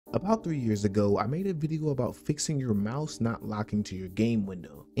About 3 years ago, I made a video about fixing your mouse not locking to your game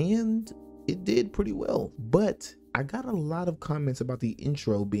window, and it did pretty well, but I got a lot of comments about the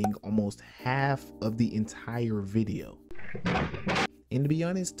intro being almost half of the entire video. And to be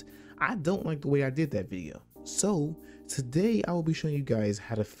honest, I don't like the way I did that video. So today I will be showing you guys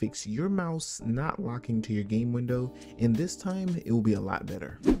how to fix your mouse not locking to your game window, and this time it will be a lot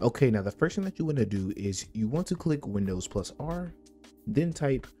better. Okay, now the first thing that you want to do is you want to click Windows plus R, then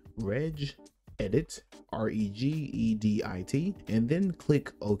type regedit, regedit, and then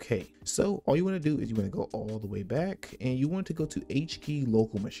click OK. So all you want to do is you want to go all the way back and you want to go to H key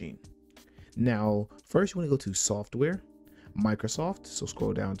local machine. Now first you want to go to software, Microsoft, so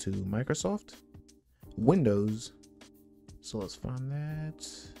scroll down to Microsoft, Windows, so let's find that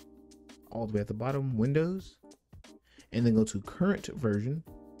all the way at the bottom, Windows, and then go to current version,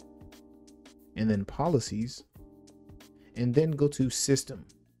 and then policies, and then go to system.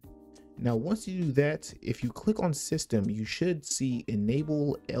 Now once you do that, if you click on system, you should see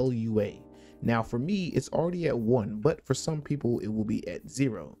enable LUA. Now for me, it's already at 1, but for some people it will be at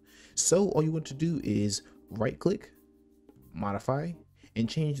 0. So all you want to do is right click, modify, and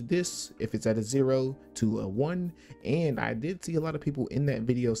change this if it's at a 0 to a 1. And I did see a lot of people in that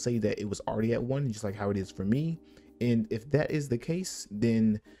video say that it was already at 1, just like how it is for me. And if that is the case,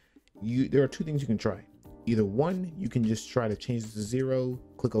 then there are two things you can try. Either one, you can just try to change it to 0,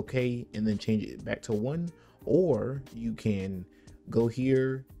 click OK, and then change it back to 1, or you can go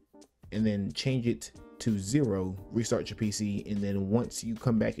here and then change it to 0, restart your PC, and then once you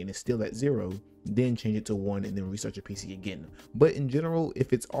come back and it's still at 0, then change it to 1 and then restart your PC again. But in general,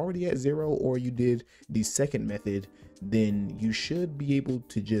 if it's already at 0 or you did the second method, then you should be able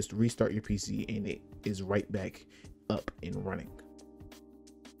to just restart your PC and it is right back up and running.